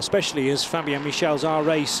 especially as Fabien Michel's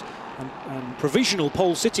R-Race and provisional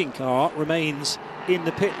pole-sitting car remains in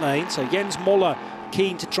the pit lane. So Jens Müller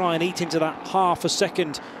keen to try and eat into that half a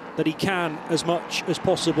second that he can as much as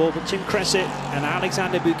possible, but Tim Kresick and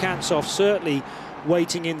Alexander Bukantsov certainly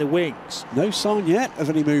waiting in the wings. No sign yet of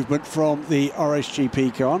any movement from the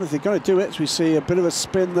RSGP car, and if they're going to do it, we see a bit of a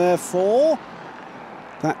spin there for,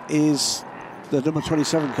 that is the number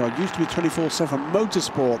 27 car. It used to be 24/7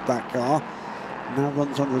 Motorsport, that car, now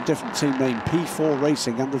runs under a different team name, P4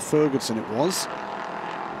 Racing, Andrew Ferguson it was.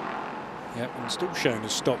 Yep, and still shown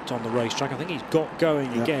as stopped on the racetrack. I think he's got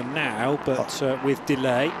going again now, but with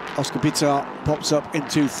delay. Oscar Bitar pops up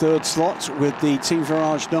into 3rd slot with the Team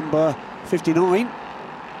Virage number 59.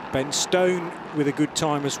 Ben Stone with a good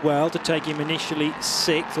time as well to take him initially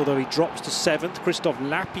 6th, although he drops to 7th. Christophe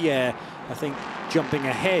Lapierre, I think, jumping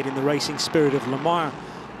ahead in the racing spirit of Le Mans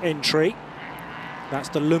entry. That's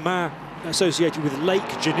the Le Mans associated with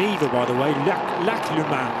Lake Geneva, by the way, Lac Le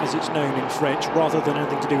Mans, as it's known in French, rather than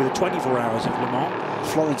anything to do with the 24 hours of Le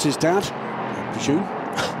Mans. Florence's dad, I presume,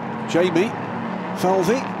 Jamie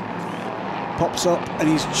Falvey, pops up, and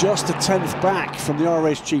he's just a 10th back from the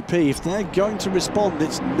RSGP. If they're going to respond,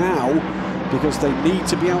 it's now, because they need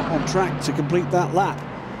to be out on track to complete that lap.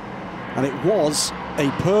 And it was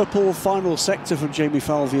a purple final sector from Jamie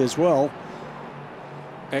Falvey as well.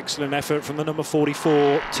 Excellent effort from the number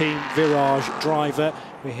 44 Team Virage driver.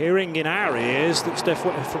 We're hearing in our ears that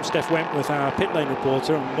from Steph Wentworth, our pit lane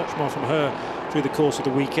reporter, and much more from her through the course of the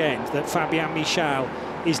weekend, that Fabien Michel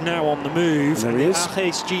is now on the move. And there he is. The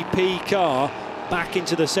RSGP car back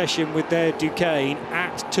into the session with their Duqueine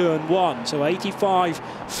at turn 1. So 85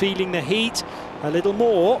 feeling the heat a little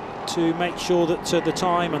more to make sure that the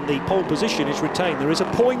time and the pole position is retained. There is a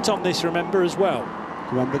point on this, remember, as well.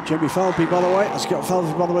 Remember, Jamie Falvey, by the way, has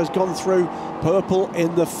gone through purple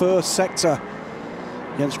in the 1st sector.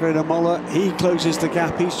 Jens-Reiner Müller, he closes the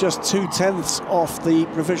gap. He's just 2/10ths off the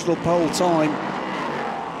provisional pole time.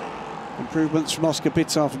 Improvements from Oscar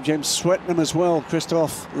Bitar, from James Swetnam as well.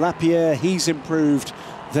 Christophe Lapierre, he's improved.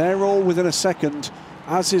 They're all within a second,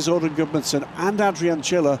 as is Auden Gudmundsson and Adrian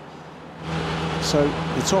Chiller. So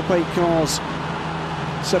the top 8 cars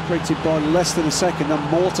separated by less than a second,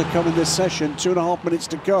 and more to come in this session. 2.5 minutes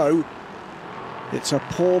to go. It's a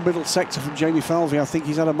poor middle sector from Jamie Falvey. I think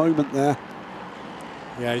he's had a moment there.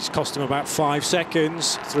 Yeah, it's cost him about 5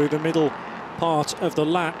 seconds through the middle part of the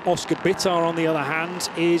lap. Oscar Bitar, on the other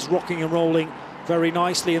hand, is rocking and rolling very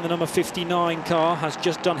nicely in the number 59 car. Has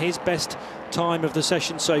just done his best time of the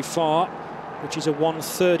session so far, which is a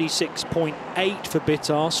 1:36.8 for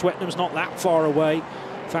Bitar. Swetnam's not that far away.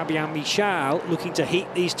 Fabien Michel looking to heat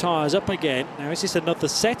these tyres up again. Now, is this another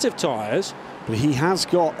set of tyres? But he has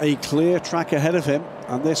got a clear track ahead of him,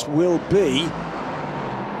 and this will be...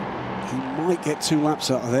 He might get 2 laps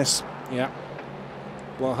out of this. Yeah.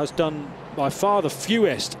 Well, has done by far the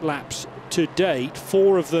fewest laps to date,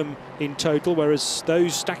 4 of them in total, whereas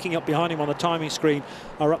those stacking up behind him on the timing screen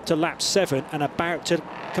are up to lap 7 and about to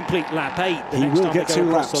complete lap 8 the next time they go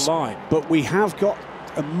across the line. But we have got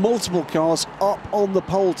multiple cars up on the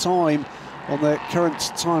pole time on their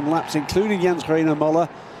current time laps, including Jens-Reiner Müller,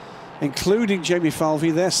 including Jamie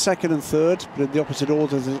Falvey. They're 2nd and 3rd, but in the opposite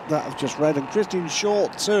order that I've just read. And Christian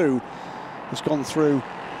Short too has gone through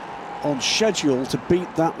on schedule to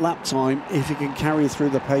beat that lap time if he can carry through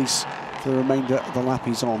the pace for the remainder of the lap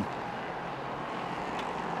he's on.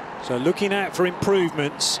 So looking out for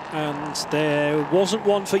improvements, and there wasn't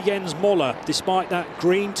one for Jens Moller, despite that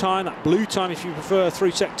green time, that blue time if you prefer,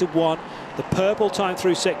 through sector 1, the purple time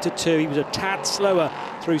through sector 2. He was a tad slower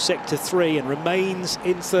through sector 3 and remains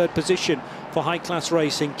in 3rd position for high-class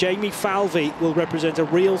racing. Jamie Falvey will represent a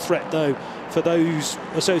real threat, though, for those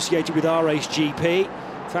associated with RSGP.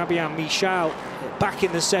 Fabian Michel back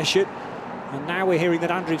in the session. And now we're hearing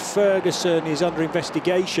that Andrew Ferguson is under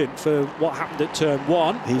investigation for what happened at turn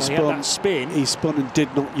 1. He had that spin. He spun and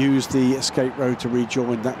did not use the escape road to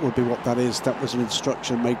rejoin. That would be what that is. That was an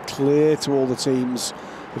instruction made clear to all the teams.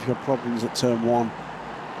 If you've got problems at turn 1,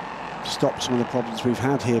 stop some of the problems we've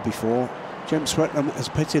had here before. James Swetnam has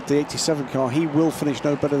pitted the 87 car. He will finish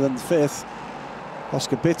no better than 5th.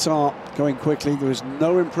 Oscar Bitter going quickly. There is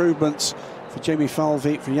no improvements for Jamie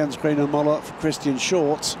Falvey, for Jens Moller, for Christian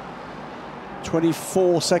Short.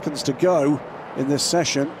 24 seconds to go in this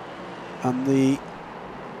session, and the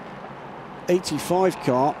 85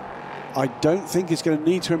 car, I don't think is going to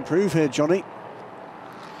need to improve here, Johnny.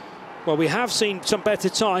 Well, we have seen some better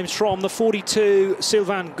times from the 42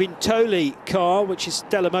 Sylvain Guintoli car, which is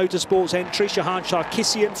Stella Motorsports entry. Shahan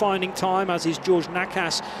Sarkissian finding time, as is George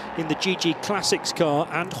Nakas in the GG Classics car,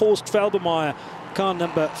 and Horst Felbermeyer, car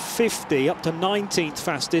number 50, up to 19th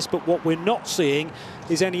fastest. But what we're not seeing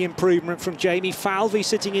is any improvement from Jamie Falvey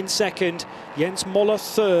sitting in 2nd, Jens Moller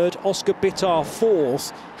 3rd, Oscar Bitter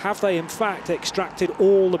 4th. Have they in fact extracted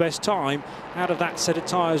all the best time out of that set of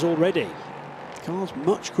tyres already? Cars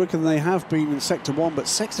much quicker than they have been in sector 1, but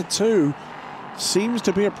sector 2 seems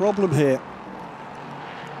to be a problem here.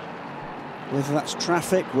 Whether that's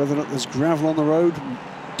traffic, whether or not there's gravel on the road,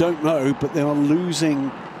 don't know, but they are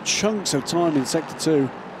losing chunks of time in sector 2.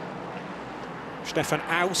 Stefan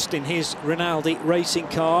Aust in his Rinaldi racing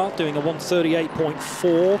car doing a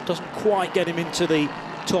 138.4, doesn't quite get him into the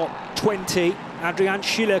top 20. Adrian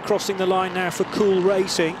Schiller crossing the line now for Cool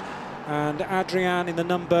Racing, and Adrian in the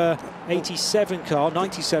number 87 car,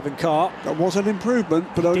 97 car. That was an improvement,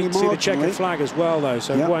 but only marginally. Did see the checkered flag as well, though,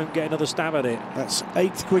 so won't get another stab at it. That's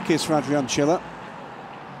 8th quickest for Adrian Schiller.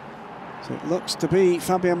 So it looks to be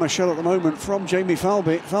Fabian Michel at the moment from Jamie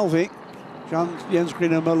Falvey. Jens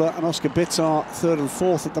Müller and Oscar Bitter 3rd and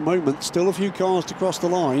 4th at the moment. Still a few cars to cross the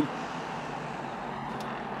line.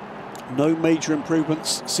 No major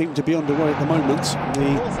improvements seem to be underway at the moment.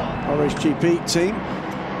 The RSGP team,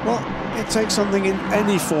 well, it takes something in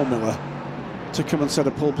any formula to come and set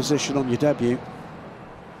a pole position on your debut.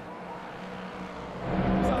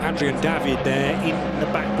 Adrian David there in the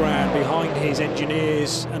background behind his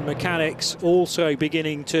engineers and mechanics, also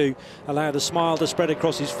beginning to allow the smile to spread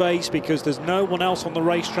across his face, because there's no one else on the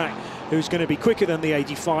racetrack who's going to be quicker than the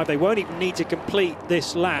 85. They won't even need to complete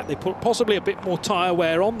this lap. They put possibly a bit more tyre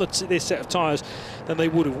wear on this set of tyres than they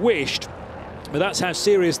would have wished. But that's how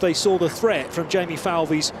serious they saw the threat from Jamie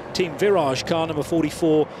Falvey's Team Virage car number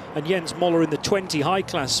 44 and Jens Moller in the 20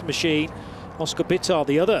 high-class machine. Oscar Bitter,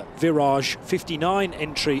 the other Virage 59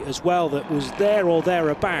 entry as well, that was there or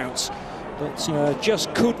thereabouts, but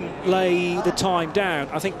just couldn't lay the time down.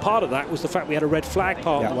 I think part of that was the fact we had a red flag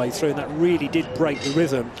part of the way through, and that really did break the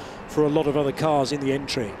rhythm for a lot of other cars in the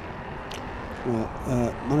entry. Well,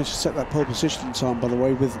 managed to set that pole position time, by the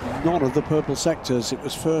way, with none of the purple sectors. It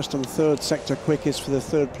was 1st and 3rd sector quickest for the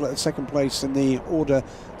 2nd place in the order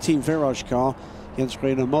Team Virage car. Jens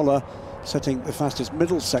Müller setting the fastest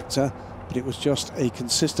middle sector, but it was just a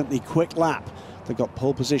consistently quick lap that got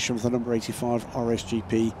pole position for the number 85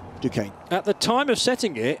 RSGP Duquesne. At the time of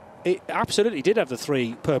setting it, it absolutely did have the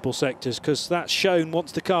 3 purple sectors, because that's shown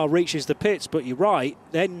once the car reaches the pits. But you're right,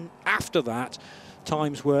 then after that,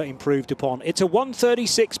 times were improved upon. It's a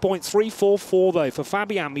 136.344 though for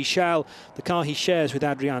Fabian Michel, the car he shares with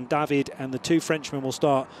Adrian David, and the 2 Frenchmen will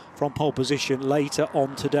start from pole position later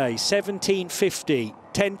on today. 17:50,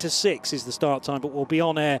 10 to 6 is the start time, but we'll be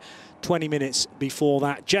on air 20 minutes before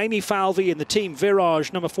that. Jamie Falvey in the Team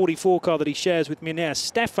Virage number 44 car that he shares with Minnaert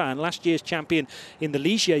Stefan, last year's champion in the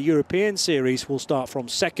Ligier European Series, will start from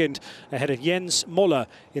 2nd ahead of Jens Moller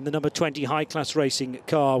in the number 20 high-class racing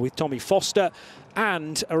car with Tommy Foster.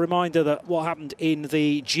 And a reminder that what happened in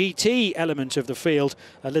the GT element of the field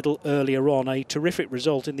a little earlier on, a terrific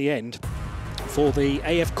result in the end for the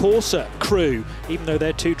AF Corsa crew, even though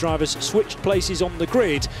their 2 drivers switched places on the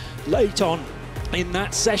grid late on in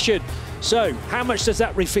that session. So how much does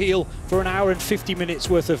that reveal for an hour and 50 minutes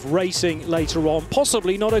worth of racing later on?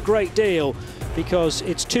 Possibly not a great deal, because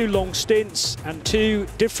it's 2 long stints and 2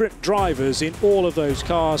 different drivers in all of those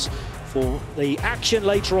cars for the action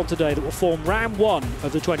later on today that will form round 1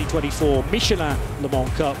 of the 2024 Michelin Le Mans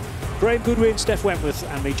Cup. Graham Goodwin, Steph Wentworth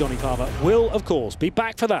and me, Johnny Palmer, will of course be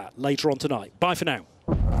back for that later on tonight. Bye for now.